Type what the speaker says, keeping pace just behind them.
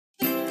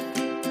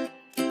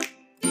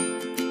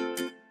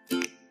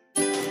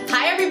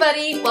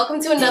everybody!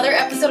 Welcome to another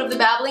episode of the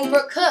Babbling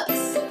Brooke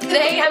Cooks.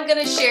 Today I'm going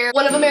to share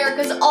one of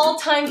America's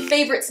all-time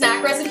favorite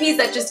snack recipes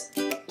that just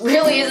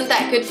really isn't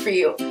that good for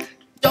you.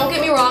 Don't get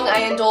me wrong, I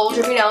indulge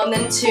every now and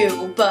then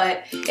too,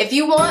 but if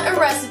you want a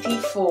recipe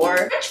for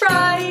French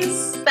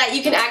fries that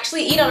you can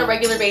actually eat on a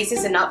regular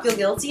basis and not feel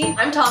guilty,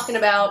 I'm talking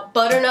about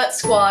butternut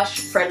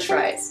squash French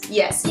fries.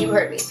 Yes, you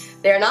heard me.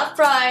 They are not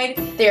fried,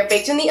 they are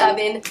baked in the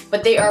oven,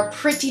 but they are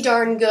pretty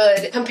darn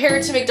good.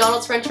 Compared to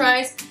McDonald's French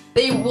fries,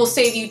 they will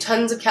save you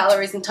tons of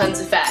calories and tons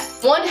of fat.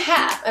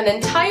 An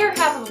entire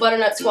half of a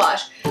butternut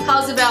squash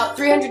has about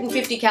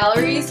 350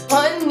 calories.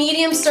 One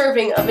medium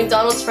serving of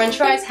McDonald's French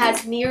fries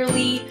has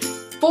nearly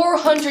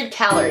 400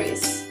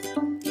 calories.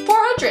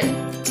 400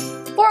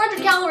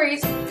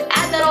 calories.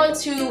 Add that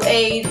onto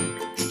a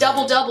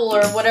double-double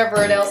or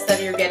whatever else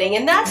that you're getting,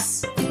 and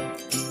that's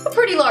a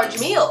pretty large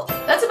meal.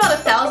 That's about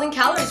 1,000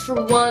 calories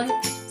for one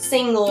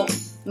single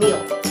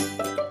meal.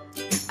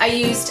 I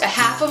used a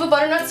half of a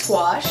butternut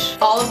squash,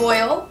 olive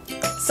oil,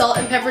 salt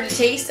and pepper to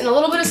taste, and a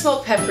little bit of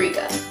smoked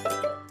paprika.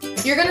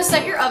 You're gonna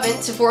set your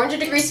oven to 400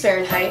 degrees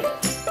Fahrenheit,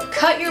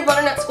 cut your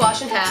butternut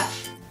squash in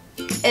half,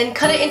 and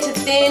cut it into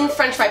thin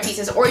French fry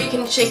pieces, or you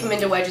can shape them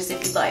into wedges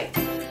if you'd like.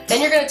 Then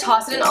you're gonna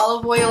toss it in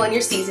olive oil and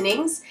your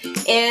seasonings,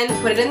 and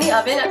put it in the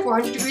oven at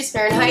 400 degrees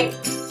Fahrenheit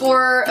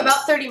for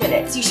about 30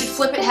 minutes. You should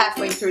flip it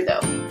halfway through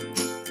though.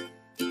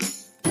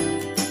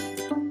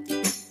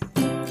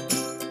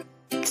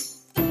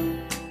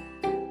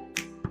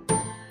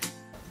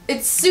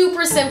 It's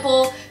super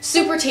simple,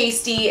 super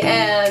tasty,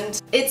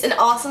 and it's an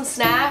awesome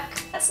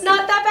snack. That's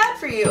not that bad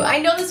for you. I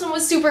know this one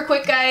was super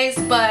quick, guys,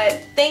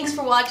 but thanks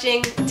for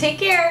watching. Take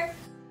care.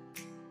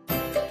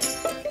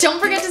 Don't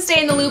forget to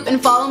stay in the loop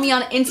and follow me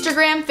on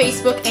Instagram,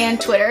 Facebook, and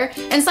Twitter,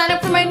 and sign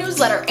up for my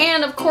newsletter,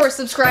 and of course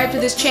subscribe to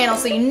this channel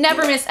so you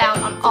never miss out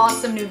on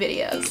awesome new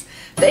videos.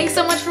 Thanks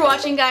so much for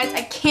watching, guys.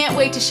 I can't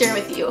wait to share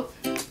with you.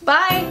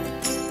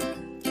 Bye!